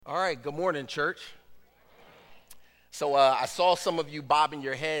right, good morning, church. So I saw some of you bobbing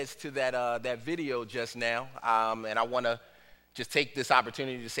your heads to that video just now, and I want to just take this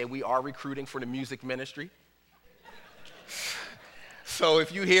opportunity to say we are recruiting for the music ministry. So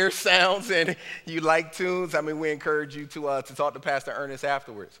if you hear sounds and you like tunes, we encourage you to talk to Pastor Ernest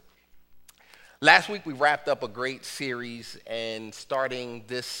afterwards. Last week we wrapped up a great series, and starting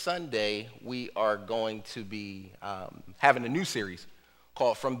this Sunday, we are going to be having a new series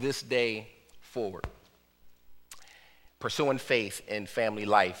called From This Day Forward, Pursuing Faith in Family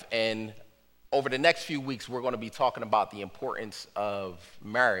Life. And over the next few weeks, we're going to be talking about the importance of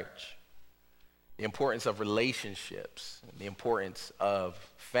marriage, the importance of relationships, and the importance of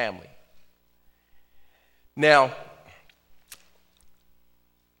family. Now,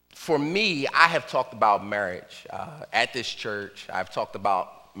 for me, I have talked about marriage at this church. I've talked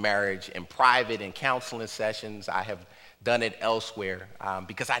about marriage in private and counseling sessions. I have done it elsewhere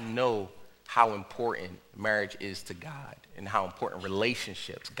because I know how important marriage is to God and how important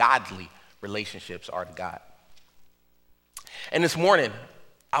relationships, godly relationships, are to God. And this morning,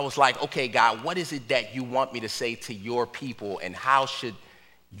 I was like, okay, God, what is it that you want me to say to your people, and how should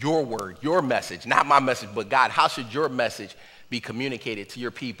your word, your message, not my message, but God, how should your message be communicated to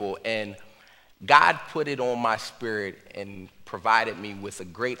your people? And God put it on my spirit and provided me with a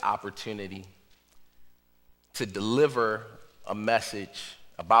great opportunity to deliver a message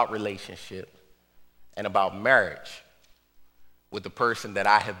about relationship and about marriage with the person that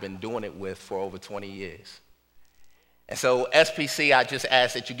I have been doing it with for over 20 years. And so, SPC, I just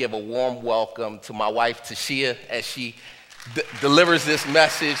ask that you give a warm welcome to my wife, Tashia, as she delivers this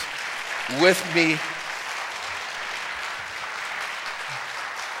message with me.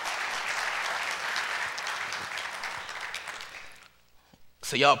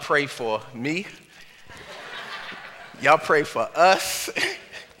 So y'all pray for me. Y'all pray for us.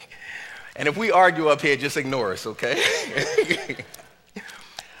 And if we argue up here, just ignore us, okay?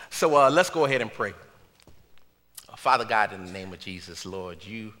 So let's go ahead and pray. Father God, in the name of Jesus, Lord,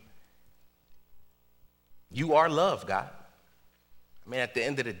 you are love, God. At the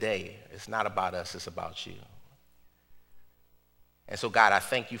end of the day, it's not about us, it's about you. And so, God, I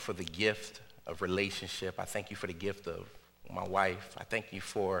thank you for the gift of relationship. I thank you for the gift of my wife. I thank you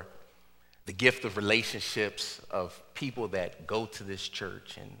for the gift of relationships of people that go to this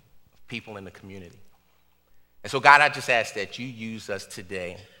church and people in the community. And so, God, I just ask that you use us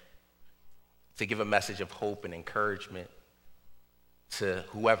today to give a message of hope and encouragement to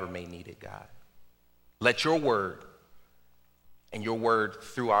whoever may need it, God. Let your word and your word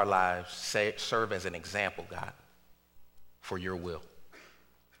through our lives serve as an example, God, for your will.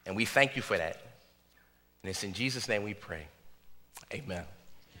 And we thank you for that. And it's in Jesus' name we pray. Amen.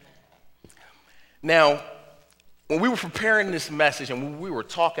 Now, when we were preparing this message and when we were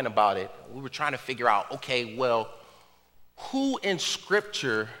talking about it, we were trying to figure out, okay, well, who in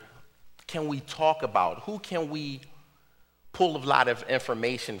Scripture can we talk about? Who can we pull a lot of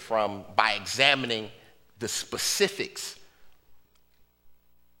information from by examining the specifics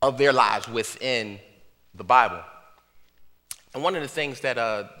of their lives within the Bible? And one of the things that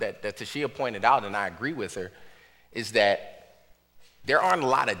Tashia pointed out, and I agree with her, is that there aren't a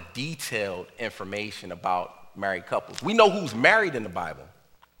lot of detailed information about married couples. We know who's married in the Bible,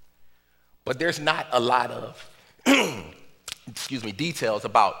 but there's not a lot of details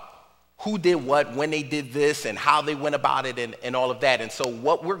about who did what, when they did this, and how they went about it, and all of that. And so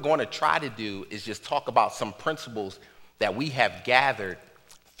what we're going to try to do is just talk about some principles that we have gathered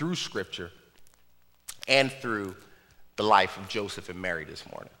through Scripture and through the life of Joseph and Mary this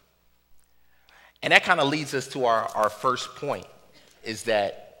morning. And that kind of leads us to our first point, is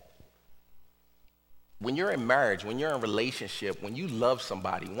that when you're in marriage, when you're in a relationship, when you love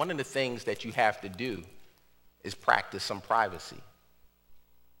somebody, one of the things that you have to do is practice some privacy.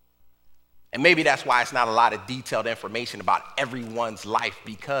 And maybe that's why it's not a lot of detailed information about everyone's life,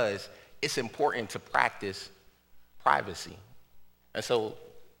 because it's important to practice privacy. And so,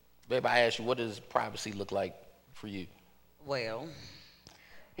 babe, I ask you, what does privacy look like for you? Well,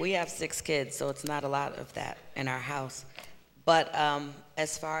 we have 6 kids, so it's not a lot of that in our house. But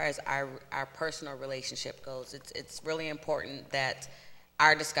as far as our personal relationship goes, it's really important that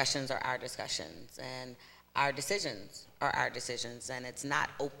our discussions are our discussions, and our decisions are our decisions, and it's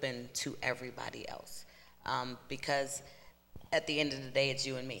not open to everybody else. Because at the end of the day, it's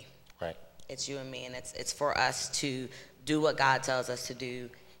you and me. Right. It's you and me, and it's for us to do what God tells us to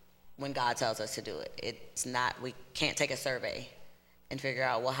do when God tells us to do it. It's not, we can't take a survey and figure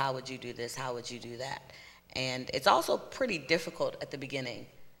out, well, how would you do this? How would you do that? And it's also pretty difficult at the beginning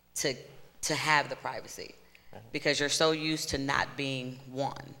to have the privacy, because you're so used to not being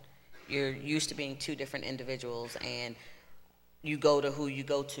one. You're used to being two different individuals, and you go to who you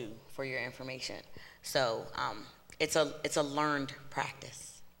go to for your information. So it's a learned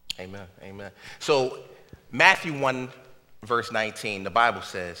practice. Amen. Amen. So Matthew 1, verse 19, the Bible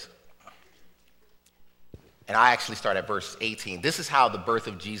says, and I actually start at verse 18. This is how the birth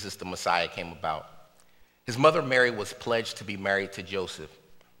of Jesus, the Messiah, came about. His mother Mary was pledged to be married to Joseph.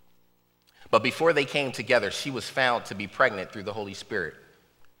 But before they came together, she was found to be pregnant through the Holy Spirit.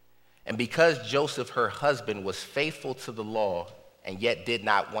 And because Joseph, her husband, was faithful to the law and yet did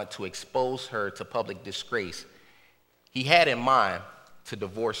not want to expose her to public disgrace, he had in mind to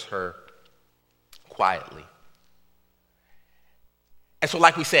divorce her quietly. And so,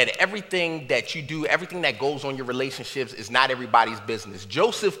 like we said, everything that you do, everything that goes on your relationships is not everybody's business.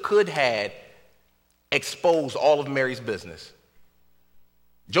 Joseph could have exposed all of Mary's business.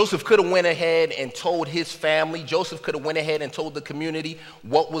 Joseph could have went ahead and told his family. Joseph could have went ahead and told the community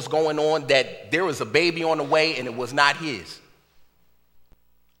what was going on, that there was a baby on the way and it was not his.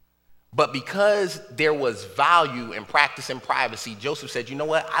 But because there was value in practicing privacy, Joseph said, you know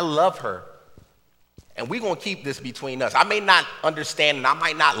what, I love her. And we're going to keep this between us. I may not understand and I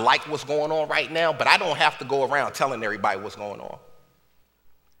might not like what's going on right now, but I don't have to go around telling everybody what's going on.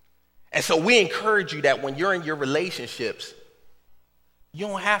 And so we encourage you that when you're in your relationships, you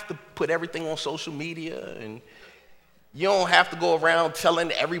don't have to put everything on social media, and you don't have to go around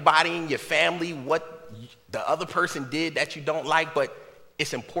telling everybody in your family what the other person did that you don't like, but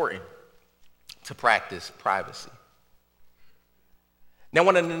it's important to practice privacy. Now,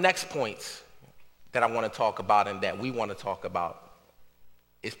 one of the next points that I want to talk about and that we want to talk about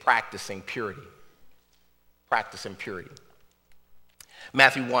is practicing purity. Practicing purity.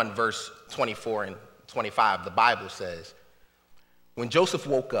 Matthew 1, verse 24 and 25, the Bible says, when Joseph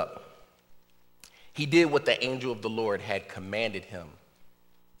woke up, he did what the angel of the Lord had commanded him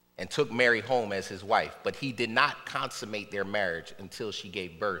and took Mary home as his wife, but he did not consummate their marriage until she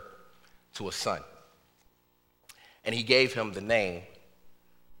gave birth to a son. And he gave him the name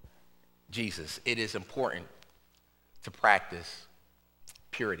Jesus. It is important to practice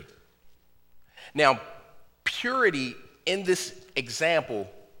purity. Now, purity in this example,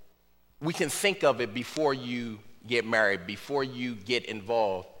 we can think of it before you get married, before you get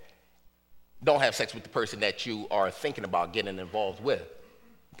involved. Don't have sex with the person that you are thinking about getting involved with,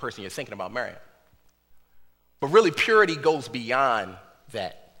 the person you're thinking about marrying. But really, purity goes beyond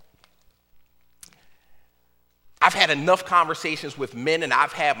that. I've had enough conversations with men, and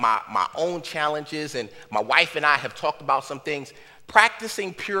I've had my own challenges, and my wife and I have talked about some things.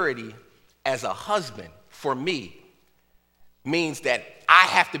 Practicing purity as a husband, for me, means that I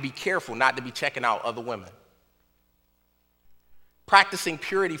have to be careful not to be checking out other women. Practicing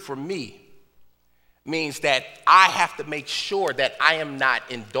purity for me means that I have to make sure that I am not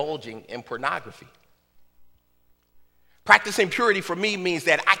indulging in pornography. Practicing purity for me means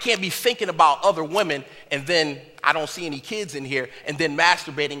that I can't be thinking about other women and then I don't see any kids in here and then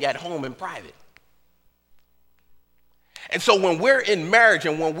masturbating at home in private. And so when we're in marriage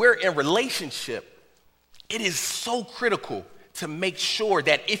and when we're in relationship, it is so critical to make sure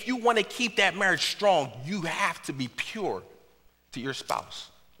that if you want to keep that marriage strong, you have to be pure to your spouse.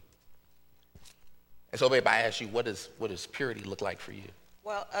 And so babe, I ask you, what does purity look like for you?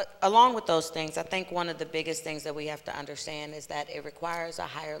 Well, along with those things, I think one of the biggest things that we have to understand is that it requires a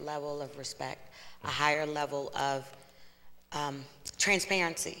higher level of respect, a higher level of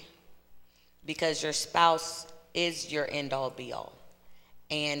transparency, because your spouse is your end-all, be-all.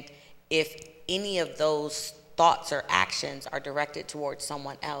 And if any of those thoughts or actions are directed towards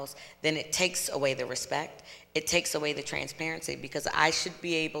someone else, then it takes away the respect, it takes away the transparency, because I should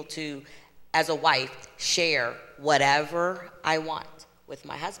be able to, as a wife, share whatever I want with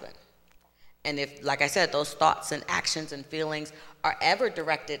my husband. And if, like I said, those thoughts and actions and feelings are ever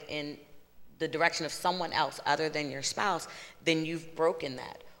directed in the direction of someone else other than your spouse, then you've broken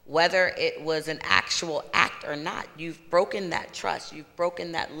that. Whether it was an actual act or not, you've broken that trust. You've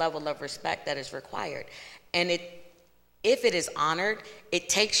broken that level of respect that is required. And if it is honored, it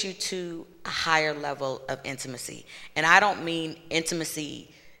takes you to a higher level of intimacy. And I don't mean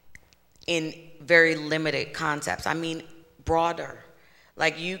intimacy in very limited concepts. I mean broader.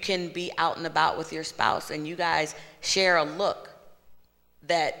 Like, you can be out and about with your spouse and you guys share a look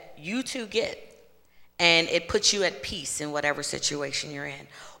that you two get, and it puts you at peace in whatever situation you're in.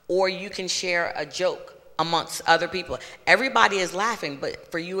 Or you can share a joke amongst other people. Everybody is laughing,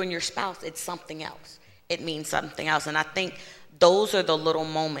 but for you and your spouse, it's something else. It means something else. And I think those are the little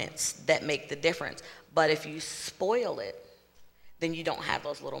moments that make the difference. But if you spoil it, then you don't have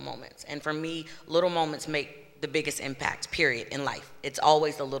those little moments. And for me, little moments make the biggest impact, period, in life. It's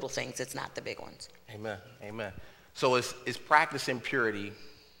always the little things. It's not the big ones. Amen. Amen. So is practicing purity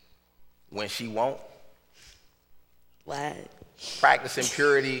when she won't? What? Practicing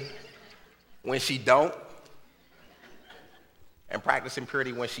purity when she don't? And practicing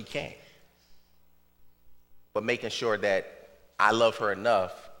purity when she can't. But making sure that I love her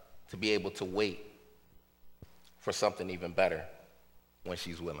enough to be able to wait for something even better when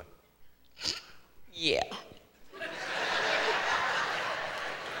she's willing. Yeah.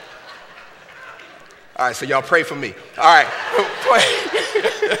 All right, so y'all pray for me. All right.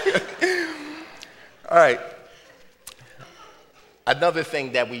 All right. Another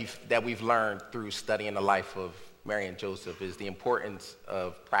thing that we've learned through studying the life of Mary and Joseph is the importance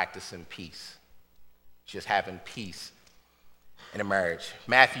of practicing peace, just having peace in a marriage.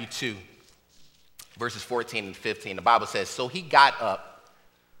 Matthew 2, verses 14 and 15, the Bible says, "So he got up,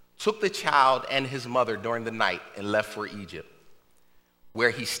 took the child and his mother during the night, and left for Egypt,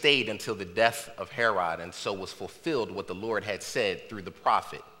 where he stayed until the death of Herod, and so was fulfilled what the Lord had said through the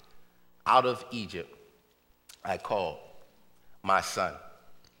prophet, 'Out of Egypt I called my son.'"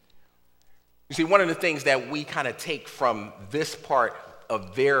 You see, one of the things that we kind of take from this part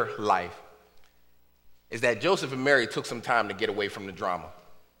of their life is that Joseph and Mary took some time to get away from the drama.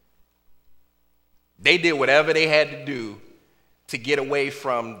 They did whatever they had to do to get away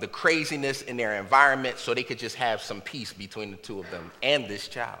from the craziness in their environment so they could just have some peace between the two of them and this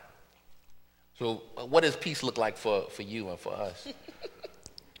child. So what does peace look like for you and for us?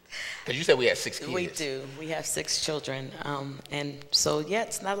 Because you said we had 6 kids. We do. We have 6 children. And so, yeah,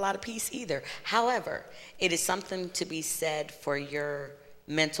 it's not a lot of peace either. However, it is something to be said for your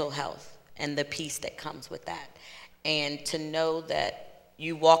mental health and the peace that comes with that. And to know that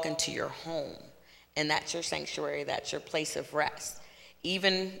you walk into your home and that's your sanctuary, that's your place of rest.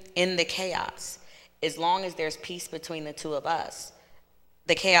 Even in the chaos, as long as there's peace between the two of us,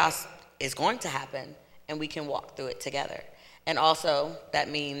 the chaos is going to happen and we can walk through it together. And also, that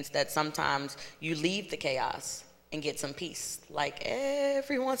means that sometimes you leave the chaos and get some peace. Like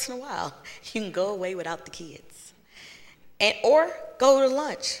every once in a while, you can go away without the kids. Or go to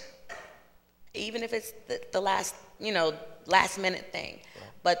lunch, even if it's the last minute thing.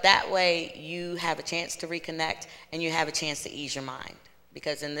 But that way you have a chance to reconnect and you have a chance to ease your mind.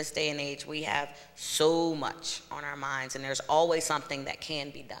 Because in this day and age, we have so much on our minds and there's always something that can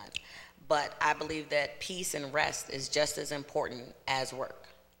be done. But I believe that peace and rest is just as important as work.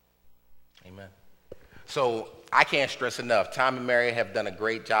 Amen. So I can't stress enough, Tom and Mary have done a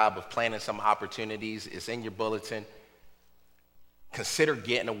great job of planning some opportunities. It's in your bulletin. Consider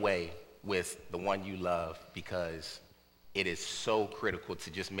getting away with the one you love because it is so critical to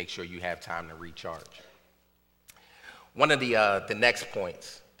just make sure you have time to recharge. One of the next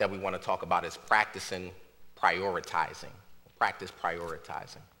points that we want to talk about is practicing prioritizing. Practice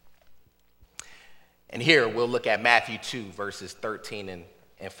prioritizing. And here we'll look at Matthew 2, verses 13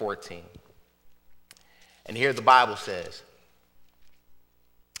 and 14. And here the Bible says,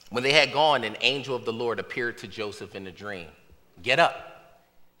 "When they had gone, an angel of the Lord appeared to Joseph in a dream. 'Get up,'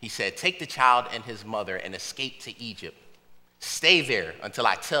 he said, 'take the child and his mother and escape to Egypt. Stay there until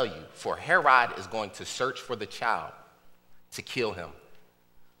I tell you, for Herod is going to search for the child to kill him.'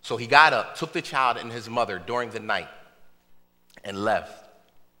 So he got up, took the child and his mother during the night, and left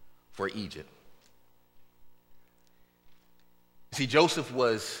for Egypt." See, Joseph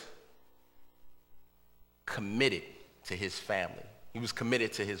was committed to his family. He was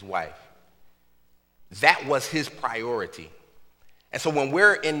committed to his wife. That was his priority. And so when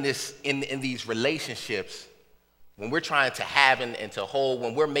we're in these relationships, when we're trying to have and to hold,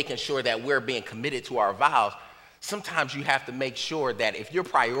 when we're making sure that we're being committed to our vows, sometimes you have to make sure that if your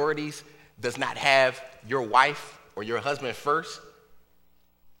priorities does not have your wife or your husband first,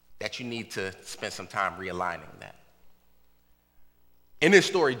 that you need to spend some time realigning that. In this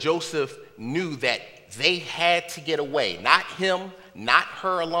story, Joseph knew that they had to get away. Not him, not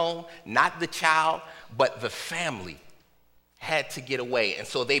her alone, not the child, but the family had to get away. And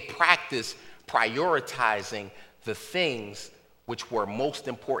so they practiced prioritizing the things which were most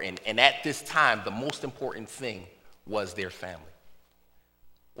important. And at this time, the most important thing was their family.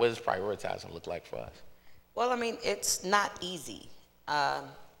 What does prioritizing look like for us? Well, I mean, it's not easy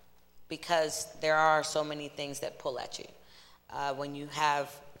because there are so many things that pull at you. When you have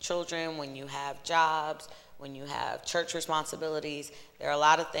children, when you have jobs, when you have church responsibilities, there are a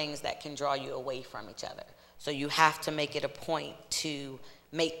lot of things that can draw you away from each other. So you have to make it a point to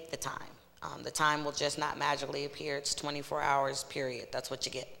make the time. The time will just not magically appear. It's 24 hours, period. That's what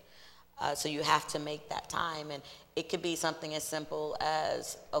you get. So you have to make that time. And it could be something as simple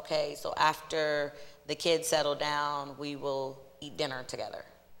as, okay, so after the kids settle down, we will eat dinner together.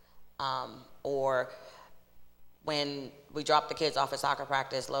 Or when we drop the kids off at soccer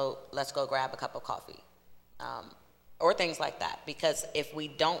practice, let's go grab a cup of coffee. Or things like that. Because if we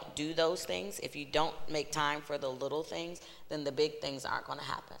don't do those things, if you don't make time for the little things, then the big things aren't going to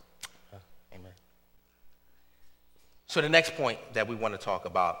happen. Amen. So the next point that we want to talk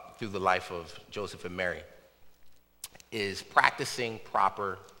about through the life of Joseph and Mary is practicing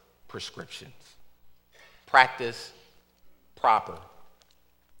proper prescriptions. Practice proper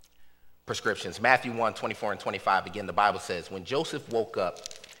prescriptions. Matthew 1:24-25, again, the Bible says, when Joseph woke up,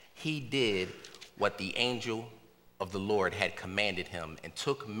 he did what the angel of the Lord had commanded him and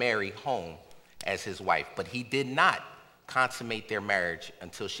took Mary home as his wife. But he did not consummate their marriage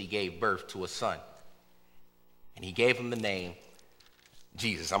until she gave birth to a son. And he gave him the name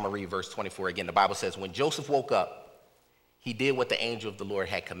Jesus. I'm going to read verse 24 again. The Bible says, when Joseph woke up, he did what the angel of the Lord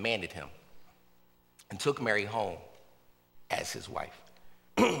had commanded him and took Mary home as his wife.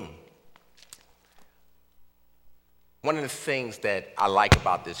 One of the things that I like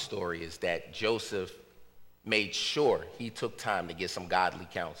about this story is that Joseph made sure he took time to get some godly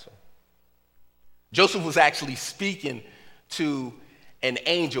counsel. Joseph was actually speaking to an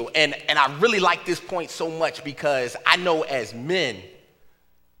angel, and I really like this point so much because I know as men,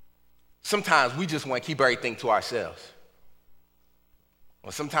 sometimes we just want to keep everything to ourselves.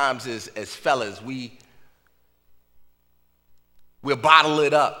 Or sometimes as fellas, we'll bottle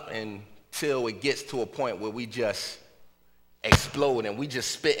it up until it gets to a point where we just explode and we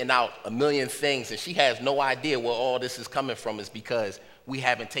just spitting out a million things, and she has no idea where all this is coming from. Is because we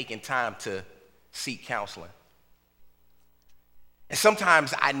haven't taken time to seek counseling. And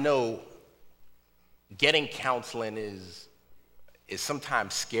sometimes I know getting counseling is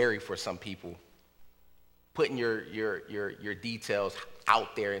sometimes scary for some people. Putting your details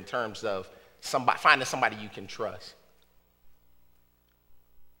out there in terms of finding somebody you can trust.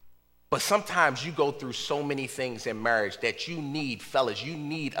 But sometimes you go through so many things in marriage that you need, fellas, you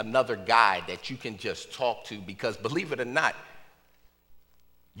need another guy that you can just talk to, because believe it or not,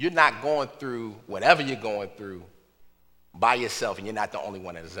 you're not going through whatever you're going through by yourself, and you're not the only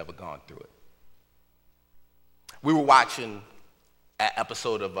one that has ever gone through it. We were watching an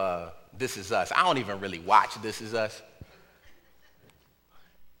episode of This Is Us. I don't even really watch This Is Us.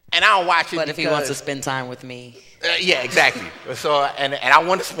 And I don't watch it But if he wants to spend time with me. Yeah, exactly. So, and I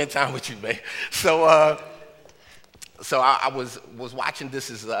want to spend time with you, man. So I was watching This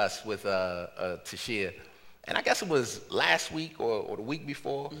Is Us with Tashia, and I guess it was last week or the week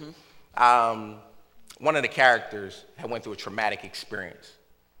before. Mm-hmm. One of the characters had went through a traumatic experience,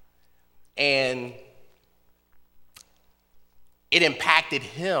 and it impacted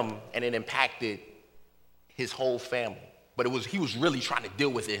him, and it impacted his whole family. But he was really trying to deal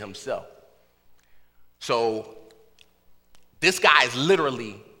with it himself. So this guy is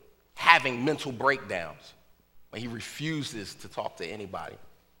literally having mental breakdowns when he refuses to talk to anybody.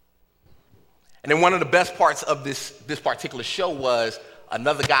 And then one of the best parts of this particular show was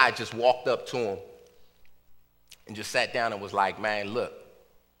another guy just walked up to him and just sat down and was like, man, look,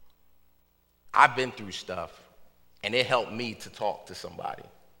 I've been through stuff, and it helped me to talk to somebody.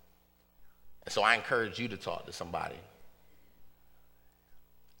 And so I encourage you to talk to somebody.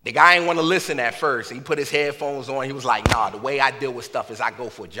 The guy didn't want to listen at first. He put his headphones on. He was like, nah, the way I deal with stuff is I go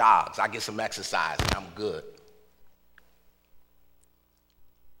for jogs. I get some exercise, and I'm good.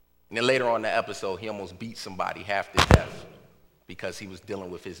 And then later on in the episode, he almost beat somebody half to death because he was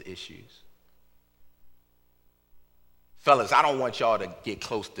dealing with his issues. Fellas, I don't want y'all to get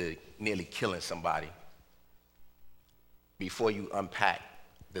close to nearly killing somebody before you unpack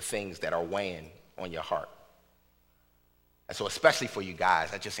the things that are weighing on your heart. And so especially for you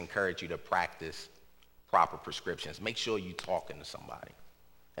guys, I just encourage you to practice proper prescriptions. Make sure you're talking to somebody.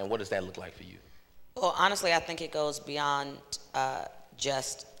 And what does that look like for you? Well, honestly, I think it goes beyond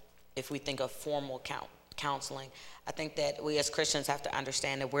just if we think of formal counseling. I think that we as Christians have to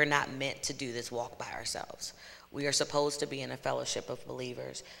understand that we're not meant to do this walk by ourselves. We are supposed to be in a fellowship of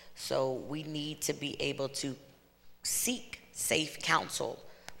believers. So we need to be able to seek safe counsel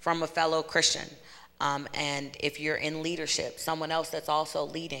from a fellow Christian. And if you're in leadership, someone else that's also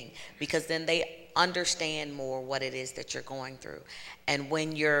leading, because then they understand more what it is that you're going through. And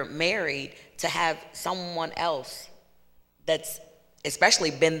when you're married, to have someone else that's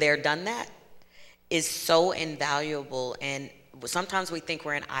especially been there, done that, is so invaluable. And sometimes we think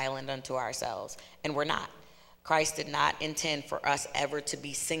we're an island unto ourselves, and we're not. Christ did not intend for us ever to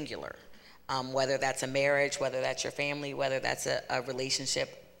be singular, whether that's a marriage, whether that's your family, whether that's a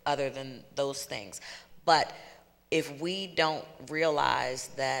relationship other than those things. But if we don't realize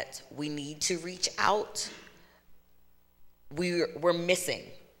that we need to reach out, we're missing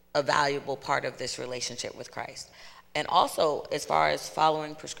a valuable part of this relationship with Christ. And also, as far as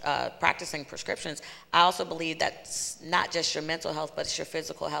practicing prescriptions, I also believe that's not just your mental health, but it's your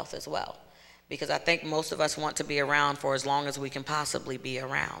physical health as well. Because I think most of us want to be around for as long as we can possibly be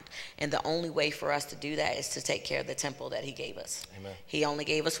around. And the only way for us to do that is to take care of the temple that he gave us. Amen. He only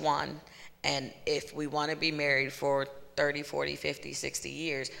gave us one. And if we want to be married for 30, 40, 50, 60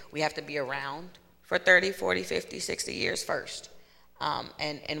 years, we have to be around for 30, 40, 50, 60 years first.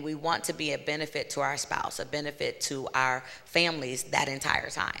 And we want to be a benefit to our spouse, a benefit to our families that entire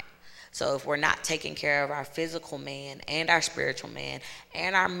time. So if we're not taking care of our physical man and our spiritual man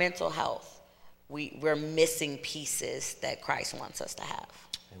and our mental health, we're missing pieces that Christ wants us to have.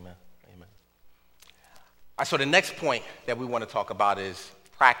 Amen. Amen. All right, so the next point that we want to talk about is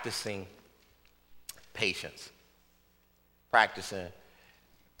practicing patience. Practicing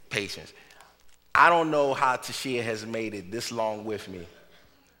patience. I don't know how Tashia has made it this long with me.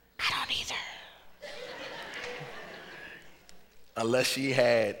 I don't either. Unless she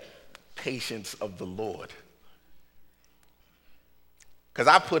had patience of the Lord. Because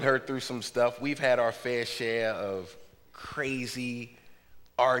I put her through some stuff. We've had our fair share of crazy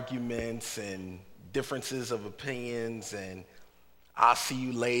arguments and differences of opinions, and I'll see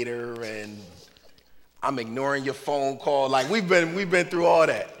you later, and I'm ignoring your phone call. Like, we've been through all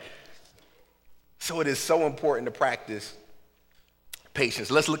that. So it is so important to practice patience.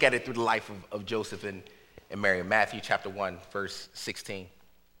 Let's look at it through the life of Joseph and Mary. Matthew chapter 1, verse 16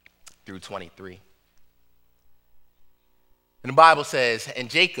 through 23. And the Bible says, and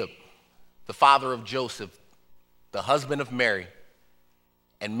Jacob, the father of Joseph, the husband of Mary,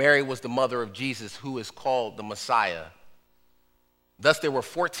 and Mary was the mother of Jesus, who is called the Messiah. Thus there were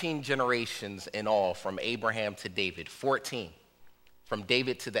 14 generations in all from Abraham to David, 14 from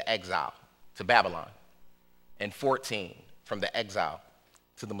David to the exile, to Babylon, and 14 from the exile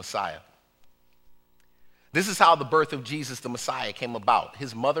to the Messiah. This is how the birth of Jesus, the Messiah, came about.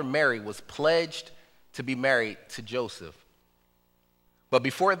 His mother Mary was pledged to be married to Joseph. But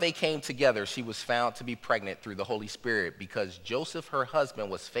before they came together, she was found to be pregnant through the Holy Spirit, because Joseph, her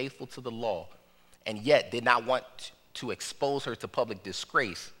husband, was faithful to the law and yet did not want to expose her to public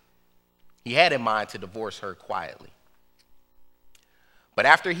disgrace. He had in mind to divorce her quietly. But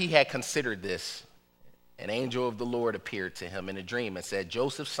after he had considered this, an angel of the Lord appeared to him in a dream and said,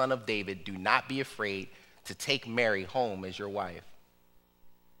 Joseph, son of David, do not be afraid to take Mary home as your wife,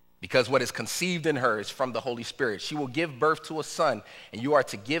 because what is conceived in her is from the Holy Spirit. She will give birth to a son, and you are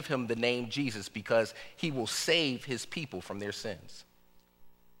to give him the name Jesus, because he will save his people from their sins.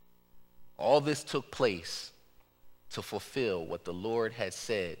 All this took place to fulfill what the Lord had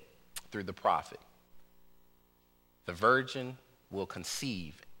said through the prophet. The virgin will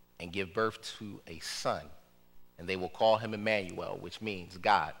conceive and give birth to a son, and they will call him Emmanuel, which means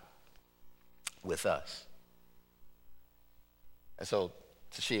God with us. And so,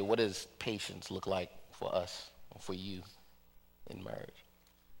 Tashia, what does patience look like for us, or for you, in marriage?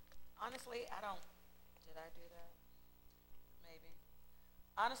 Honestly, did I do that? Maybe.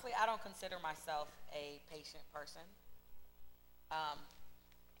 Honestly, I don't consider myself a patient person.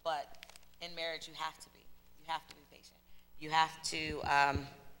 But in marriage, you have to be. You have to be patient. You have to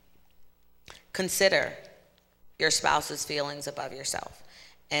consider your spouse's feelings above yourself.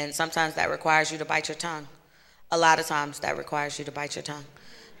 And sometimes that requires you to bite your tongue. A lot of times that requires you to bite your tongue.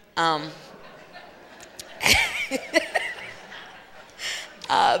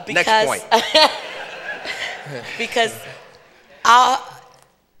 Because, next point. Because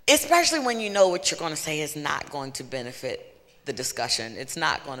especially when you know what you're going to say is not going to benefit the discussion. It's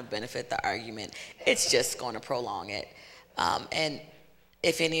not going to benefit the argument. It's just going to prolong it. And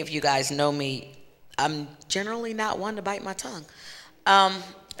if any of you guys know me, I'm generally not one to bite my tongue.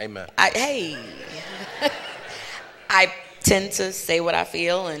 Amen. I tend to say what I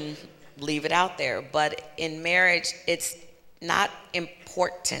feel and leave it out there. But in marriage, it's not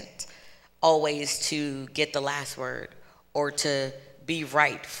important always to get the last word or to be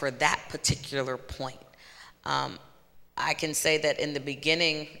right for that particular point. I can say that in the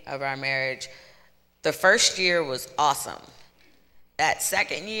beginning of our marriage, the first year was awesome. That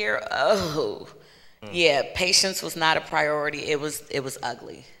second year, yeah, patience was not a priority. It was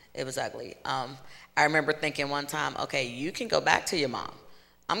ugly. It was ugly. I remember thinking one time, okay, you can go back to your mom.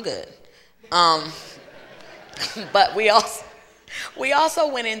 I'm good. But we also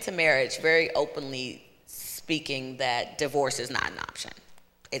went into marriage very openly speaking that divorce is not an option.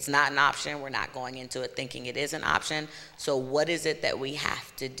 It's not an option. We're not going into it thinking it is an option. So what is it that we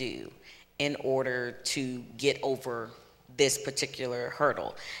have to do in order to get over this particular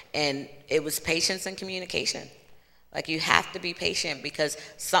hurdle. And it was patience and communication. Like, you have to be patient because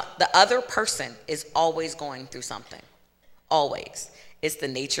the other person is always going through something. Always. It's the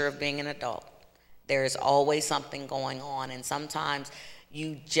nature of being an adult. There is always something going on, and sometimes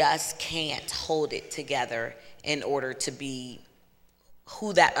you just can't hold it together in order to be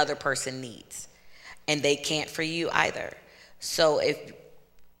who that other person needs. And they can't for you either. So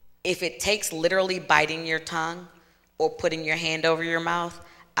if it takes literally biting your tongue or putting your hand over your mouth,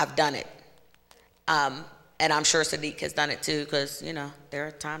 I've done it. And I'm sure Sadiq has done it too, because, you know, there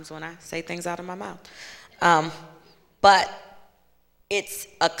are times when I say things out of my mouth. But it's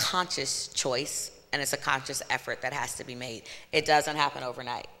a conscious choice, and it's a conscious effort that has to be made. It doesn't happen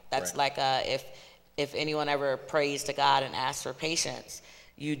overnight. That's right. Like if anyone ever prays to God and asks for patience,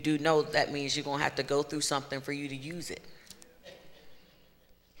 you do know that means you're going to have to go through something for you to use it.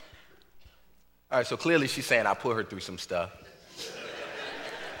 All right, so clearly she's saying I put her through some stuff.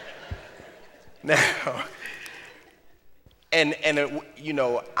 Now, and you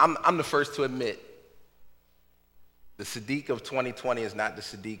know, I'm the first to admit, the Sadiq of 2020 is not the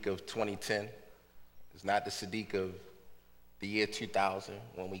Sadiq of 2010. It's not the Sadiq of the year 2000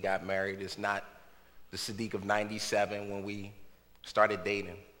 when we got married. It's not the Sadiq of 97 when we started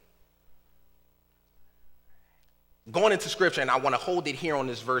dating. Going into scripture, and I want to hold it here on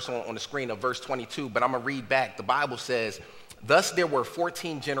this verse on the screen of verse 22, but I'm going to read back. The Bible says, thus there were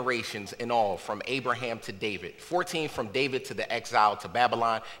 14 generations in all from Abraham to David, 14 from David to the exile to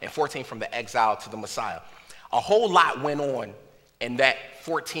Babylon, and 14 from the exile to the Messiah. A whole lot went on in that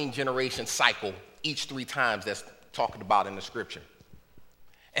 14 generation cycle each 3 times that's talked about in the scripture.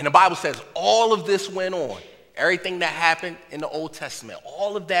 And the Bible says all of this went on. Everything that happened in the Old Testament,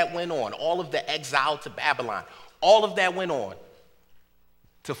 all of that went on. All of the exile to Babylon, all of that went on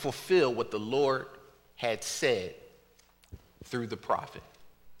to fulfill what the Lord had said through the prophet.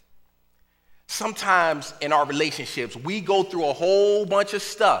 Sometimes in our relationships, we go through a whole bunch of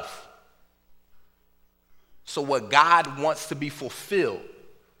stuff. So what God wants to be fulfilled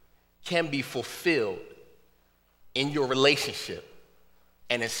can be fulfilled in your relationship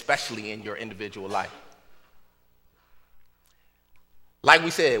and especially in your individual life. Like we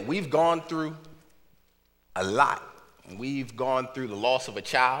said, we've gone through a lot. We've gone through the loss of a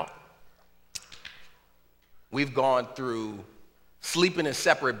child. We've gone through sleeping in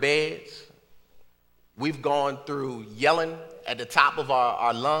separate beds. We've gone through yelling at the top of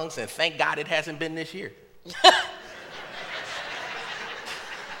our lungs, and thank God it hasn't been this year.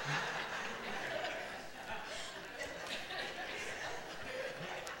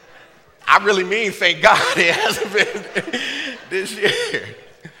 I really mean thank God it hasn't been this year.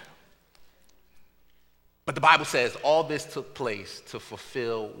 But the Bible says all this took place to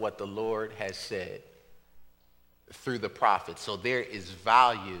fulfill what the Lord has said through the prophet. So there is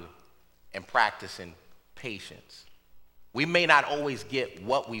value in practicing patience. We may not always get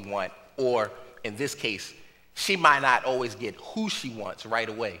what we want, or in this case, she might not always get who she wants right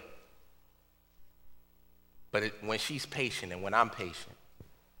away. But when she's patient and when I'm patient,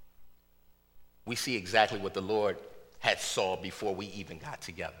 we see exactly what the Lord had saw before we even got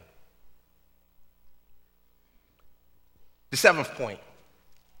together. The 7th point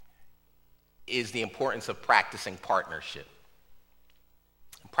is the importance of practicing partnership.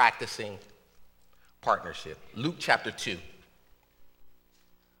 Practicing partnership. Luke chapter 2,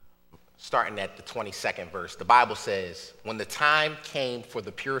 starting at the 22nd verse, the Bible says, when the time came for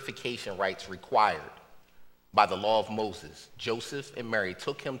the purification rites required by the law of Moses, Joseph and Mary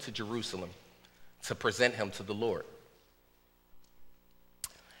took him to Jerusalem to present him to the Lord.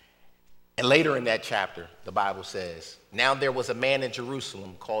 And later in that chapter, the Bible says, now there was a man in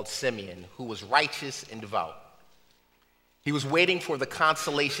Jerusalem called Simeon who was righteous and devout. He was waiting for the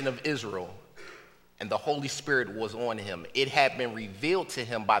consolation of Israel, and the Holy Spirit was on him. It had been revealed to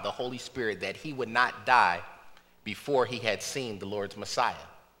him by the Holy Spirit that he would not die before he had seen the Lord's Messiah.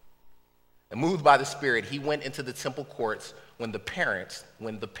 And moved by the Spirit, he went into the temple courts when the parents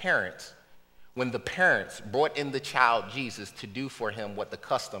brought in the child Jesus to do for him what the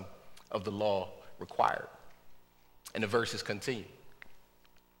custom of the law required. And the verses continue.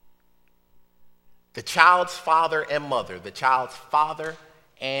 The child's father and mother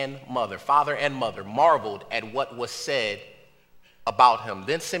marveled at what was said about him.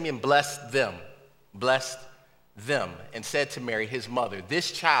 Then Simeon blessed them, and said to Mary, his mother,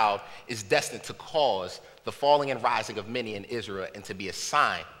 this child is destined to cause the falling and rising of many in Israel, and to be a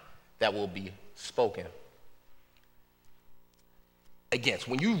sign that will be spoken against.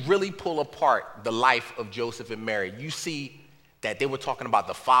 When you really pull apart the life of Joseph and Mary, you see that they were talking about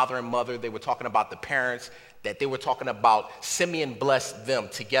the father and mother, they were talking about the parents, that they were talking about Simeon blessed them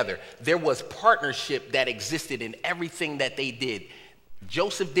together. There was partnership that existed in everything that they did.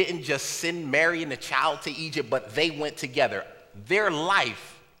 Joseph didn't just send Mary and the child to Egypt, but they went together. Their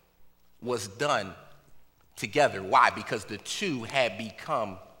life was done together. Why? Because the two had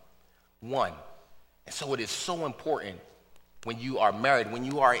become one. And so it is so important when you are married, when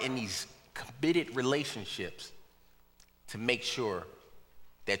you are in these committed relationships, to make sure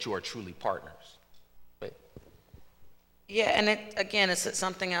that you are truly partners. But yeah, and it's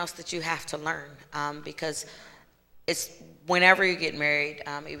something else that you have to learn, because it's whenever you get married,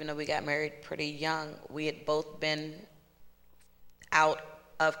 even though we got married pretty young, we had both been out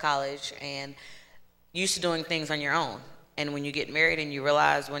of college and used to doing things on your own. And when you get married and you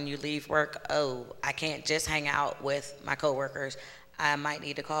realize when you leave work, oh, I can't just hang out with my coworkers. I might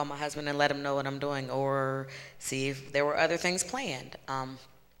need to call my husband and let him know what I'm doing, or see if there were other things planned.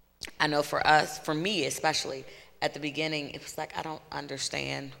 I know for me especially, at the beginning, it was like, I don't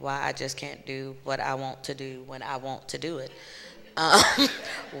understand why I just can't do what I want to do when I want to do it.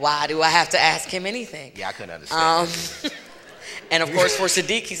 Why do I have to ask him anything? Yeah, I couldn't understand. And of course, for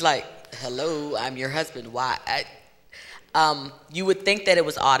Sadiq, he's like, hello, I'm your husband. Why? You would think that it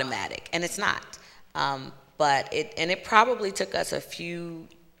was automatic, and it's not. But it probably took us a few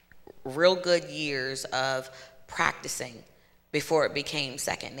real good years of practicing before it became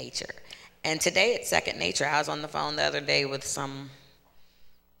second nature. And today it's second nature. I was on the phone the other day with some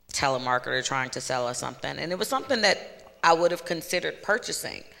telemarketer trying to sell us something, and it was something that I would have considered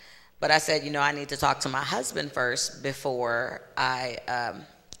purchasing. But I said, I need to talk to my husband first before I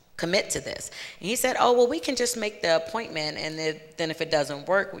commit to this. And he said, oh, well, we can just make the appointment, and then if it doesn't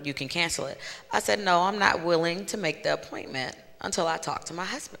work, you can cancel it. I said, no, I'm not willing to make the appointment until I talk to my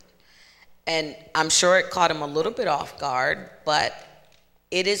husband. And I'm sure it caught him a little bit off guard, but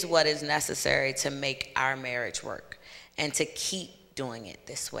it is what is necessary to make our marriage work and to keep doing it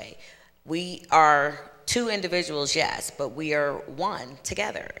this way. We are two individuals, yes, but we are one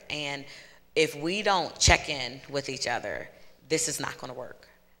together. And if we don't check in with each other, this is not going to work.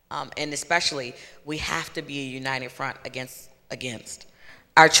 And especially, we have to be a united front against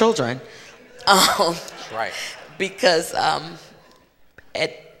our children. Right. Because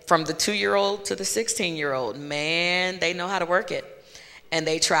from the 2-year-old to the 16-year-old, man, they know how to work it. And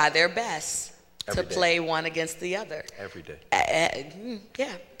they try their best to play one against the other. Every day.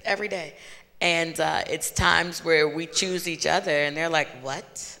 Yeah, every day. And it's times where we choose each other, and they're like,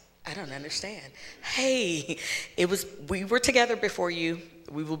 what? I don't understand. Hey, we were together before you.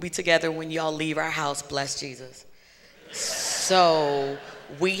 We will be together when y'all leave our house, bless Jesus. So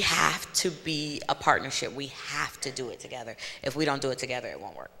we have to be a partnership. We have to do it together. If we don't do it together, it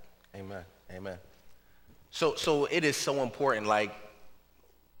won't work. Amen, amen. So it is so important, like,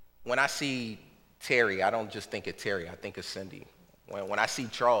 when I see Terry, I don't just think of Terry, I think of Cindy. When I see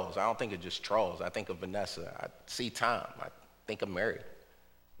Charles, I don't think of just Charles, I think of Vanessa. I see Tom, I think of Mary.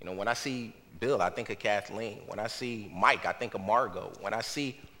 When I see Bill, I think of Kathleen. When I see Mike, I think of Margot. When I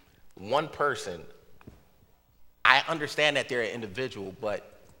see one person, I understand that they're an individual,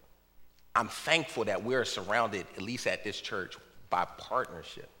 but I'm thankful that we're surrounded, at least at this church, by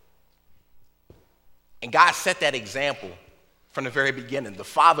partnership. And God set that example from the very beginning. The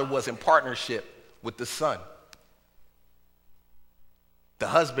Father was in partnership with the Son. The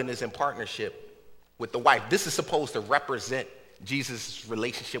husband is in partnership with the wife. This is supposed to represent Jesus'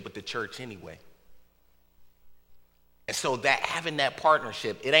 relationship with the church anyway. And so that having that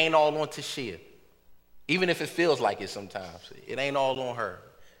partnership, it ain't all on Tashia. Even if it feels like it sometimes. It ain't all on her.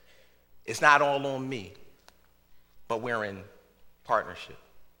 It's not all on me. But we're in partnership.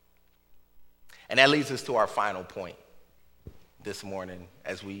 And that leads us to our final point this morning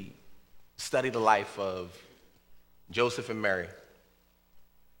as we study the life of Joseph and Mary.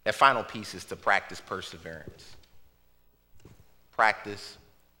 That final piece is to practice perseverance. Practice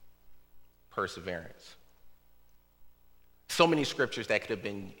perseverance. So many scriptures that could have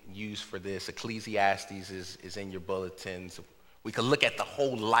been used for this. Ecclesiastes is in your bulletins. We could look at the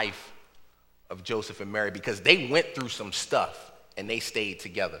whole life of Joseph and Mary because they went through some stuff and they stayed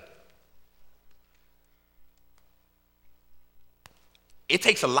together. It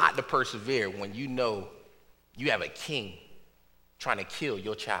takes a lot to persevere when you know you have a king trying to kill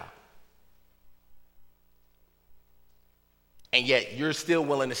your child. And yet you're still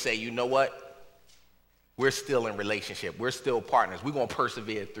willing to say, you know what? We're still in relationship. We're still partners. We're going to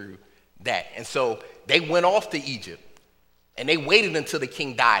persevere through that. And so they went off to Egypt and they waited until the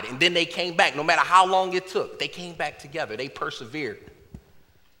king died. And then they came back. No matter how long it took, they came back together. They persevered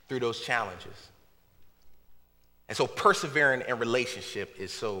through those challenges. And so persevering in relationship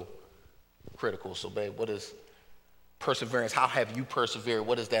is so critical. So, babe, what is perseverance? How have you persevered?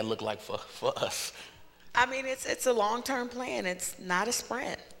 What does that look like for us? I mean, it's a long-term plan. It's not a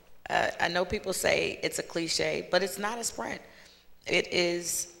sprint. I know people say it's a cliche, but it's not a sprint. It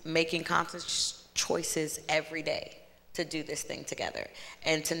is making conscious choices every day to do this thing together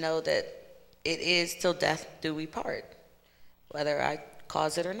and to know that it is till death do we part, whether I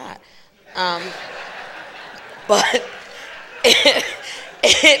cause it or not. But it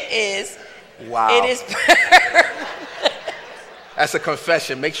is. Wow. It is. That's a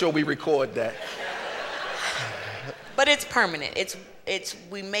confession. Make sure we record that. But it's permanent.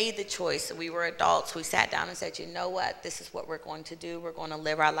 We made the choice. We were adults. We sat down and said, you know what? This is what we're going to do. We're going to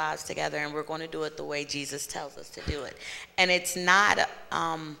live our lives together, and we're going to do it the way Jesus tells us to do it. And it's not,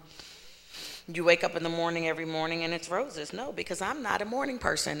 you wake up in the morning every morning and it's roses. No, because I'm not a morning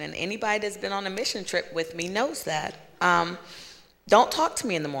person. And anybody that's been on a mission trip with me knows that. Don't talk to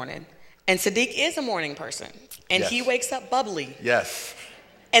me in the morning. And Sadiq is a morning person. And he wakes up bubbly. Yes.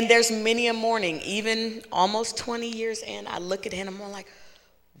 And there's many a morning, even almost 20 years in, I look at him and I'm like,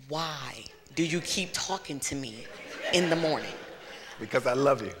 why do you keep talking to me in the morning? Because I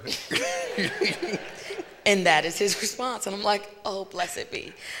love you. And that is his response. And I'm like, oh, blessed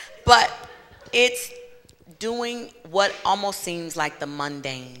be. But it's doing what almost seems like the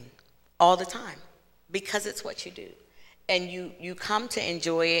mundane all the time because it's what you do. And you come to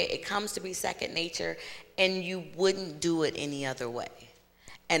enjoy it. It comes to be second nature, and you wouldn't do it any other way.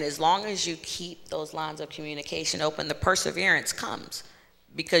 And as long as you keep those lines of communication open, the perseverance comes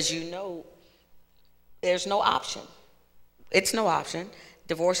because you know there's no option. It's no option.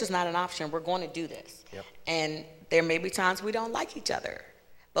 Divorce is not an option. We're going to do this. Yep. And there may be times we don't like each other,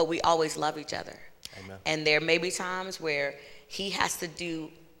 but we always love each other. Amen. And there may be times where he has to do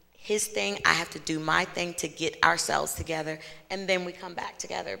his thing, I have to do my thing to get ourselves together, and then we come back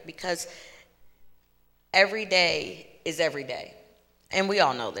together because every day is every day. And we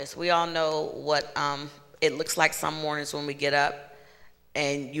all know this. We all know what it looks like some mornings when we get up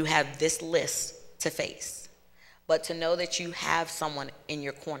and you have this list to face. But to know that you have someone in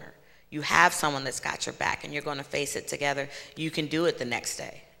your corner, you have someone that's got your back, and you're going to face it together, you can do it the next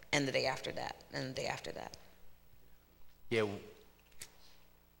day and the day after that and the day after that. Yeah.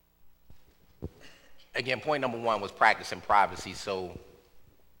 Again, point number one was practicing privacy. So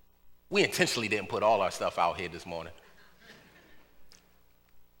we intentionally didn't put all our stuff out here this morning.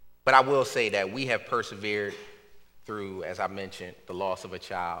 But I will say that we have persevered through, as I mentioned, the loss of a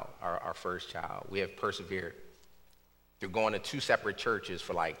child, our first child. We have persevered through going to two separate churches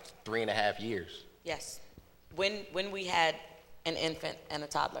for like 3.5 years. Yes. When we had an infant and a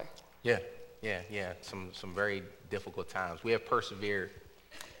toddler. Yeah. Some very difficult times. We have persevered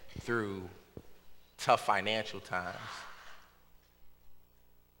through tough financial times.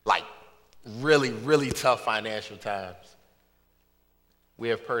 Like really, really tough financial times. We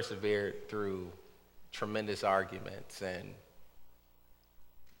have persevered through tremendous arguments, and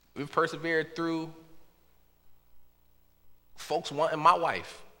we've persevered through folks wanting my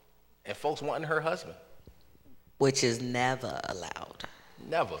wife and folks wanting her husband. Which is never allowed.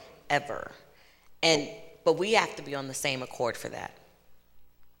 Never. Ever. But we have to be on the same accord for that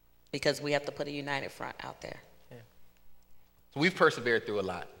because we have to put a united front out there. Yeah. So we've persevered through a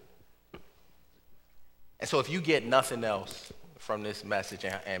lot. And so if you get nothing else from this message,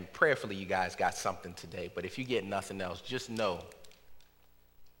 and prayerfully you guys got something today, but if you get nothing else, just know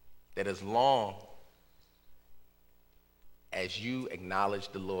that as long as you acknowledge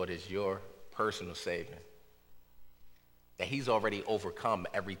the Lord as your personal Savior, that he's already overcome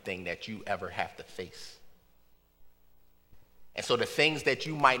everything that you ever have to face. And so the things that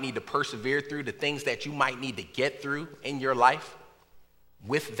you might need to persevere through, the things that you might need to get through in your life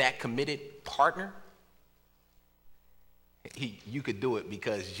with that committed partner, you could do it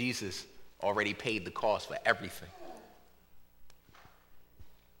because Jesus already paid the cost for everything.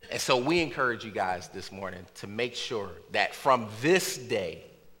 And so we encourage you guys this morning to make sure that from this day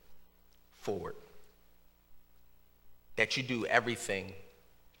forward, that you do everything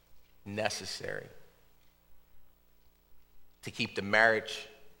necessary to keep the marriage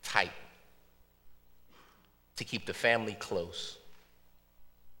tight, to keep the family close,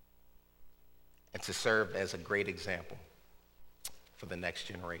 and to serve as a great example for the next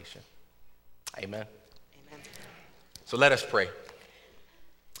generation. Amen? Amen. So let us pray.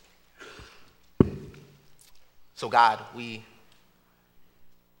 So God, we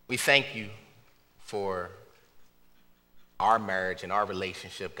thank you for our marriage and our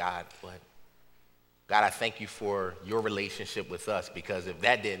relationship, God. But God, I thank you for your relationship with us, because if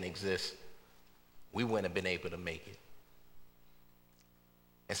that didn't exist, we wouldn't have been able to make it.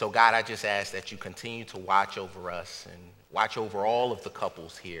 And so, God, I just ask that you continue to watch over us and watch over all of the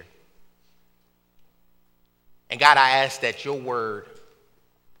couples here. And God, I ask that your word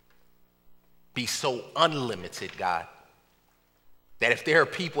be so unlimited, God, that if there are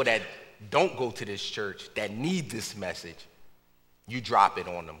people that don't go to this church that need this message, you drop it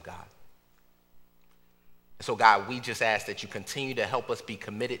on them, God. And so, God, we just ask that you continue to help us be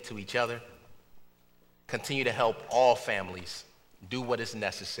committed to each other. Continue to help all families do what is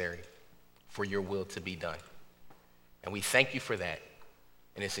necessary for your will to be done. And we thank you for that.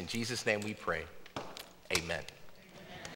 And it's in Jesus' name we pray. Amen.